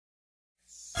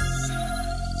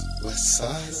West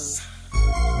Side.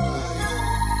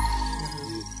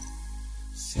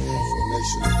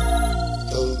 Nation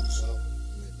thugs.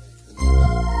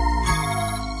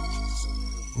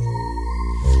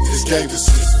 This game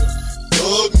consists of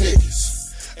thug niggas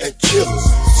and killers.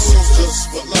 Soldiers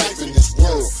for life in this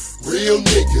world. Real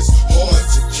niggas, hard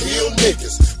to kill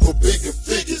niggas for bigger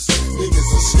figures. Niggas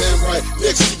will stand right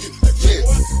next to you again.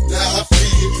 Now I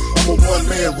feel I'm a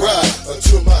one-man ride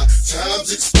until my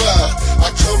time's expired.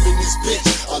 I come in this bitch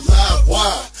alive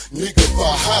wide. Nigga for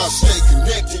high, stay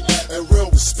connected and real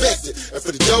respected. And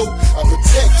for the dope, I'm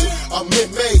protected. I'm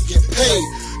made, get paid.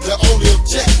 The only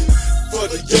objective for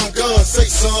the young guns, say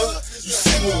son. You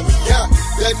see what we got?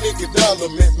 That nigga Dolla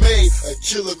made a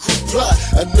killer crew plot.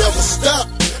 I never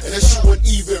stopped, and that shit wasn't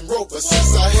even rope. But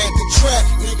since I had the track,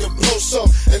 nigga blow some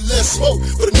and let's smoke.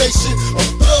 For the nation of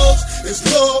thugs, it's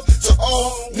love to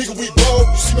all. Nigga, we bold.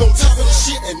 You see me on top of the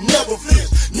shit and never flinch.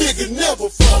 Nigga,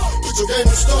 never fall. Put your game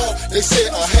on stall. They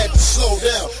said I had to slow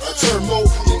down. I turned more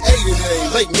than 8 and it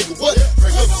ain't late, nigga. What?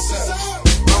 Break up the sound.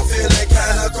 I'm feeling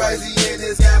kinda crazy in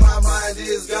this game, my mind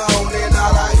is gone. And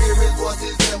all I hear is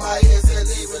voices in my head say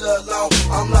leave it alone.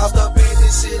 I'm lost up in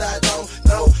this shit, I don't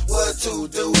know what to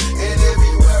do. And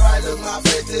everywhere I look, my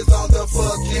face is on the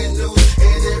fucking news.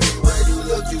 And everywhere you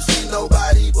look, you see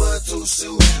nobody but to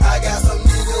shoot. I got some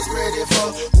niggas ready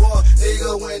for war,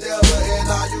 nigga, whenever.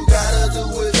 And all you gotta do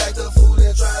is act the fool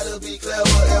and try to be clever.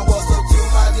 And what's up to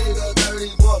my nigga,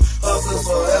 dirty boy, hustlers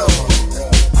forever.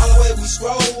 All the way we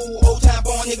scroll, old time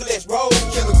born nigga, let's roll.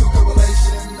 Killer crew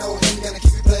correlation, no hate, gotta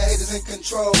keep your player haters in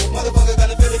control. Motherfucker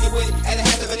gonna feel it, get with it, and a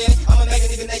half of it in it. I'ma make a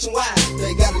nigga nationwide.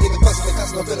 They got a nigga bustin' the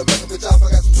customer, better break a bitch off. I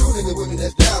got some true nigga with me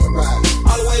that's down the ride.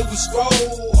 All the way we scroll,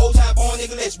 old time born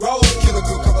nigga, let's roll. Killer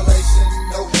crew correlation,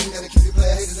 no hate, gotta keep your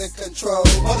player haters in control.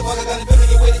 Motherfucker gonna feel it,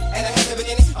 get with it, and a half of it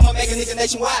in it. I'ma make a nigga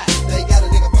nationwide. They got a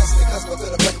nigga bustin' the customer,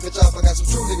 better break a bitch off. I got some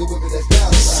true nigga with me that's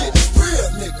down the ride. Shit is real,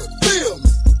 nigga, feel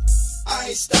me. I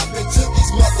ain't stopping till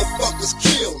these motherfuckers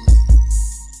kill me.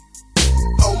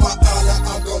 On my honor,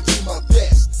 I'm gonna do my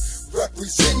best.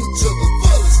 Representing to the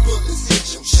fullest, bullets hit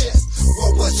your chest.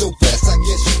 What was your best? I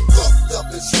guess you fucked up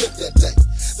and slipped that day.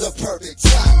 The perfect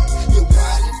time. You're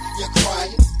whining, you're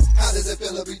crying. How does it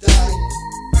feel to be dying?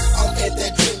 I'm at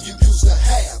that dream you used to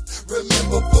have.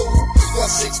 Remember, fool?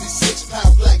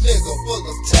 166-pound black nigga full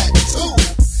of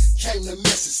tattoos. Came to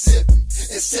Mississippi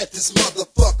and set this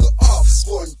motherfucker off.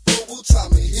 Sporting Fubu,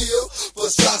 Tommy Hill,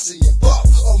 Versace and Buff,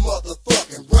 a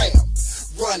motherfucking ram.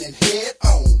 Running head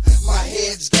on, my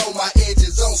head's gone, my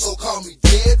edges on, so call me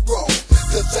dead wrong.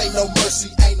 Cause ain't no mercy,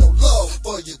 ain't no love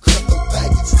for your crypto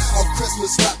packets. On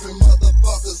Christmas slapping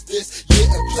motherfuckers this year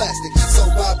in plastic. So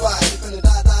bye-bye, finna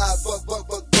die, buck,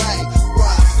 bang.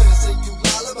 Ride, finna sing you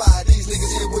lullaby. These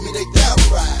niggas here with me, they down the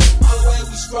ride. All the way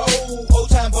we scroll, old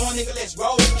time born nigga, let's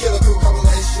roll. Killer crew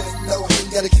correlation, no hate,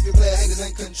 gotta keep your player haters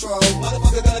in control.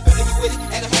 Motherfucker gonna feel it, get with it,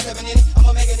 and a half of it in it.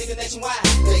 I'ma make a nigga nationwide.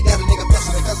 They got a nigga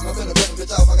bustin' the customer, finna break a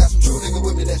bitch off. I got some true nigga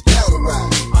with me that's down the ride.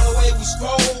 All the way we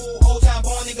scroll, old time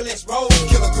born nigga, let's roll.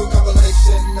 Killer crew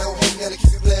correlation, no hate, gotta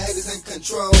keep your player haters in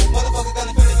control. Motherfucker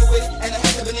gonna feel it, get with it, and a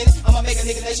half of it in it. I'ma make a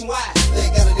nigga nationwide. They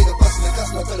got a nigga bustin' the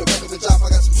customer, finna break a bitch off. I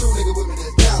got some true nigga with me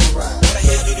that's down the ride. What the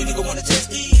hell do the nigga wanna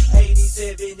test me?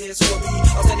 87, that's for me.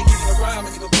 I'm steady keeping a rhyme, a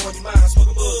nigga blowing your mind.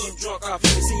 Smoking bug, getting drunk off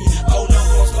in the scene. Oh no,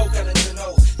 more smoke, got a nigga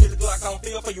know. Hit the Glock, I don't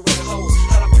feel for you running hoes.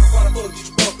 How the fuck I fuck, get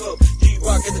you fuck up.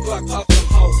 D.Roc at the Glock, pop them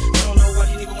hoes. I don't know why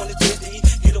these niggas wanna test me.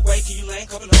 Get away, kill you lane,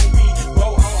 couple on me.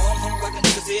 Roll home, like a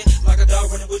nigga said. Like a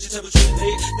dog running with your table tree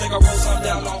leg. Think I roll something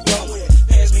down long blowing.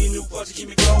 Pass me a new punch to keep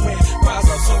me glowing. Rise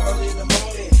up so early in the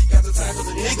morning. Got the time for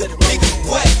the nigga to roll.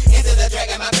 What? Into the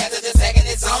dragon, my pants are just sagging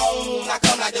its own. I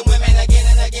come like the women again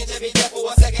and again to be there for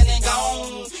a second and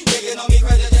gone. Nigga know me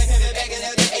crazy, they pin it back and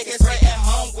they AK straight and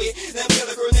hungry. Them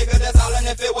killer crew nigga, that's all in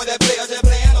the field with the players, just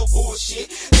playing no bullshit.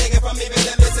 Take it from me, but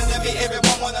listen to me,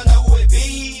 everyone wanna know who it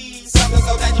be. Something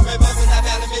so dangerous, bustin' out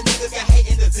valid, niggas got hate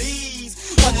and disease.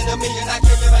 1 in a million, I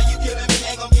kill you, but you killing me,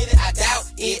 ain't gon' get it, I doubt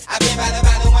it. I been by the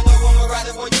body when no one will ride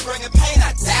it, boy, you bringin' pain,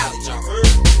 I doubt it, y'all heard.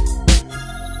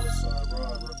 Westside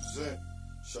Rod represent.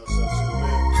 Shouts out to the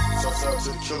man. Shouts out to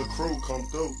the killer crew, come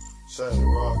through. Saturday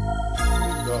Rock. Here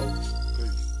we go.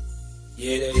 Peace.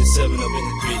 Yeah, that is 7 up in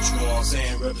the bitch, you know what I'm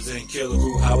saying? Representing Killer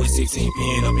Crew, Highway 16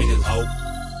 PN up in this hoe.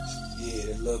 Yeah,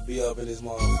 that love be up in this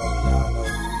motherfucker. Y'all know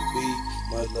who we be.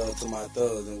 Much love to my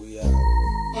thugs, and we out.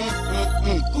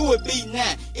 Who it be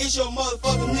now? It's your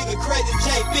motherfucking nigga Crazy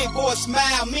J, big boy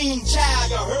smile, mean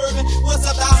child, you heard me? What's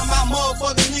up to all my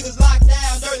motherfucking niggas locked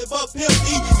down, dirty buck pimp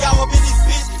D? Y'all up in this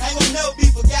bitch, ain't gonna never be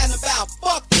forgotten about.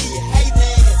 Fuck these hating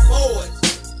ass boys.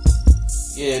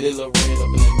 Yeah, this little red up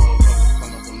in that motherfucker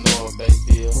coming from North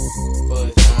Bayfield.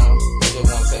 Buzz time.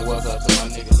 Say what's up to my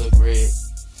nigga Lil Greg.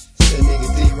 That nigga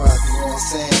D.Roc, you know what I'm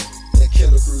saying? That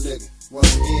Killer Crew nigga.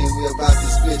 Once again, we about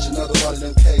this bitch, another one of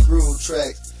them K Groove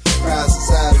tracks. Crime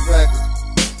Society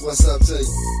Records. What's up to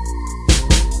you?